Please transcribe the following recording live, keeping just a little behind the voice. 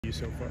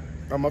you so far?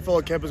 I feel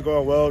like camp is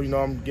going well. You know,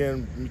 I'm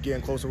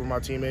getting closer with my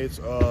teammates.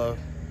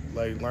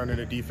 Like learning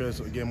the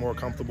defense, getting more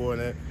comfortable in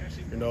it.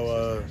 You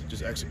know,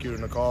 just executing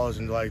the calls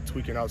and like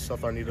tweaking out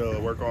stuff I need to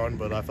work on.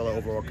 But I feel like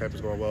overall camp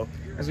is going well.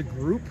 As a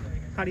group,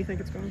 how do you think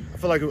it's going? I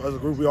feel like as a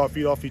group we all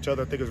feed off each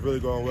other. I think it's really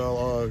going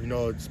well. You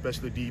know,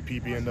 especially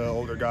DP being the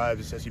older guy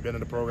since he's been in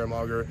the program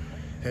longer.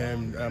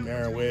 Him,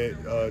 Aaron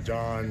Witt,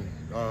 John,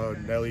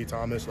 Nelly,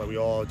 Thomas, like we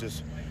all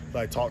just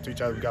like talk to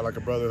each other. We got like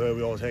a brotherhood.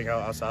 We always hang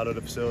out outside of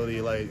the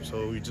facility, like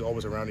so we just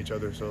always around each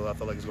other. So I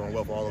feel like it's going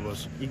well for all of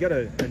us. You got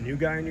a new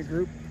guy in your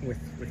group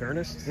with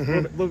Ernest, a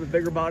little bit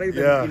bigger body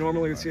than you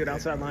normally would see it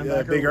outside linebacker.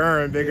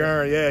 Yeah, Big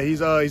Ern. Yeah,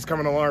 he's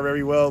coming along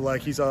very well.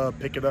 Like he's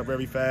picking up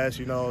very fast.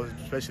 You know,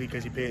 especially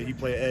because he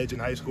played edge in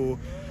high school,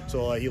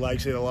 so he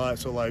likes it a lot.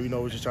 So like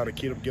we're just trying to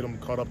get him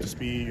caught up to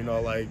speed. You know,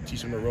 like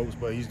teach him the ropes.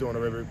 But he's doing a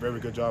very very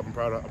good job. I'm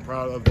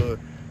proud of the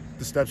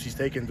steps he's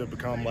taken to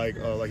become like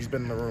he's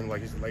been in the room,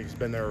 like he's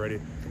been there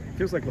already.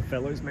 Feels like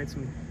LaFella's made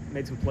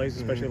some plays,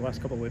 especially the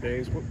last couple of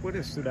days. What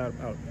has stood out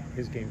about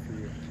his game for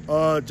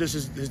you? Just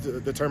his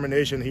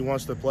determination. He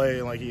wants to play,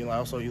 and like he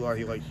wants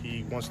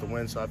to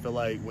win. So I feel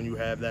like when you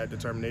have that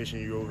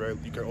determination,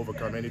 you can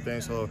overcome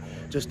anything. So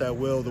just that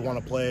will to want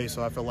to play.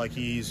 So I feel like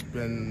he's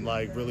been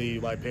like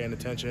really like paying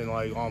attention,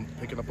 like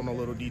picking up on the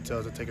little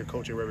details and taking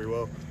coaching very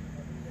well.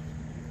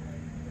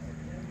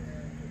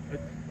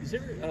 Is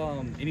there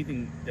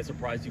anything that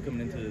surprised you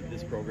coming into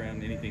this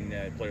program? Anything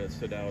that player that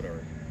stood out, or?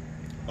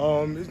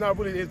 It's not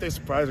really anything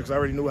surprising because I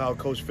already knew how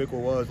Coach Fickle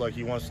was. Like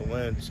he wants to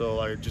win. So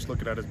like just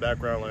looking at his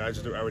background, like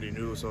I already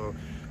knew. So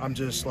I'm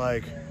just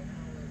like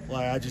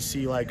I just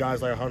see like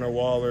guys like Hunter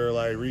Waller,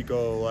 like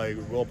Rico, like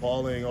Will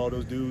Pauling, all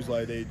those dudes,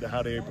 like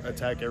how they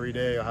attack every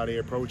day, or how they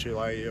approach it.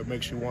 Like it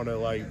makes you want to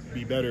like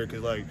be better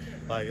because like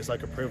it's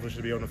like a privilege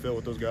to be on the field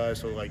with those guys.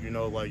 So like you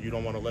know like you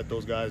don't want to let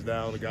those guys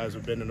down. The guys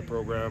who've been in the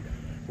program.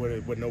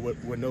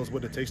 Knows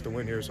what it takes to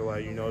win here. So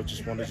like you know,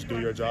 just want to do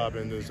your job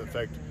and just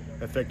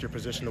affect your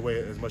position the way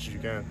as much as you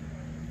can.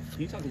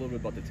 Can you talk a little bit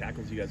about the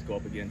tackles you guys go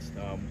up against?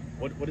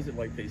 What is it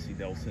like facing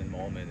Nelson,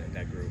 Mallman, and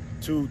that group?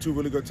 Two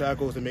really good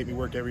tackles that make me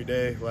work every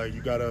day. Like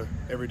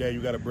every day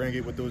you gotta bring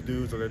it with those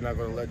dudes, or they're not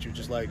gonna let you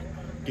just like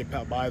get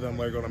by them.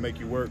 They're gonna make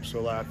you work.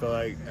 So like, I feel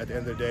like at the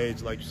end of the day,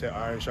 it's like you said,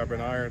 iron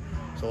sharpen iron.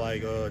 So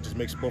like just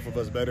makes both of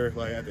us better.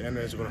 Like at the end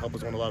of it, it's gonna help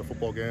us win a lot of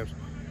football games.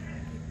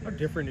 How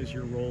different is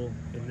your role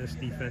in this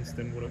defense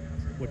than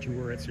what you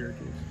were at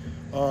Syracuse?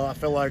 I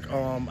feel like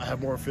I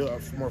have more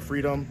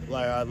freedom.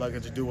 Like I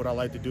like to do what I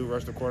like to do,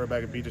 rush the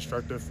quarterback and be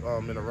destructive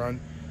in the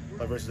run.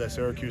 Like versus at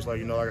Syracuse, like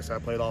you know, like I said, I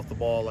played off the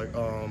ball, like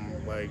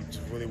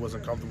just really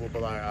wasn't comfortable.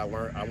 But like I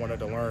wanted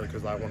to learn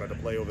because I wanted to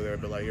play over there.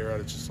 But like here,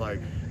 it's just like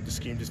the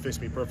scheme just fits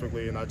me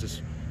perfectly, and I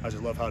just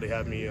love how they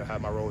have me and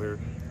have my role here.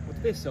 What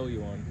did they sell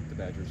you on, the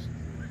Badgers?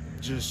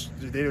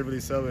 They didn't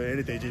really sell me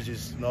anything. They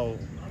just know,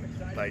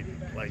 like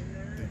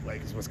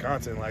it's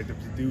Wisconsin, like the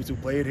dudes who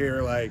played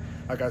here, like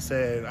I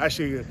said,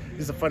 actually, this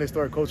is a funny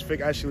story. Coach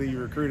Fick actually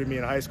recruited me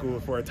in high school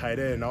for a tight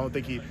end. I don't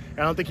think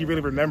he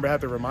really remembered. I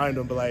have to remind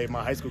him, but like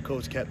my high school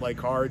coach kept like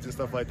cards and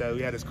stuff like that.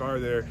 We had his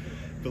card there,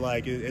 but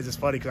like it's just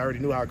funny because I already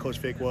knew how Coach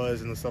Fick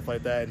was and stuff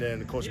like that. And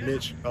then Coach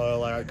Mitch,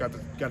 like I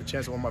got a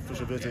chance on my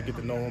official visit, get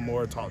to know him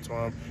more, talk to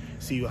him,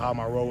 see how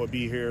my role would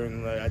be here,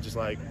 and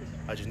like,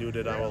 I just knew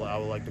that I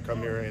would like to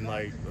come here and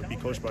like be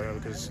coached by him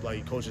because like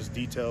he coaches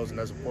details, and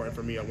that's important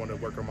for me. I want to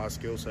work on my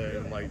skill set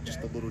and like just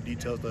the little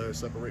details that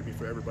separate me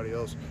from everybody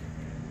else.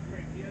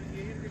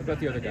 What about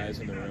the other guys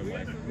in the room?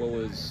 Like, what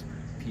was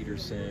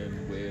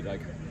Peterson, Wade? Like,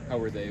 how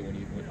were they when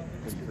you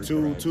first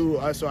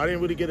arrived? So I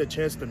didn't really get a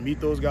chance to meet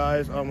those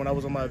guys when I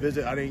was on my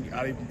visit. I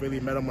didn't really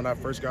met them when I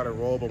first got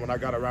enrolled, but when I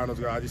got around those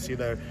guys, I just see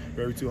that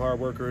very two hard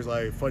workers,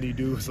 like funny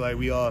dudes. Like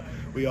we all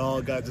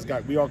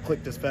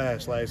clicked as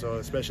fast. Like so,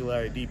 especially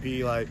like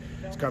DP, like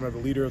he's kind of the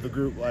leader of the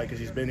group, like because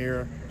he's been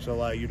here. So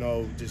like you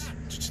know, just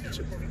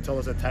tell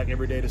us to attack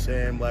every day the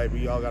same. Like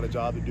we all got a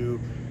job to do.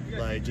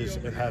 Like just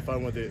and have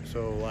fun with it.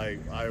 So like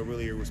I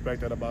really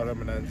respect that about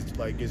him, and that just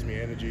like gives me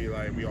energy.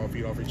 Like we all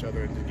feed off each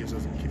other and just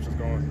keeps us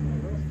going.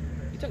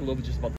 Can you talk a little bit just about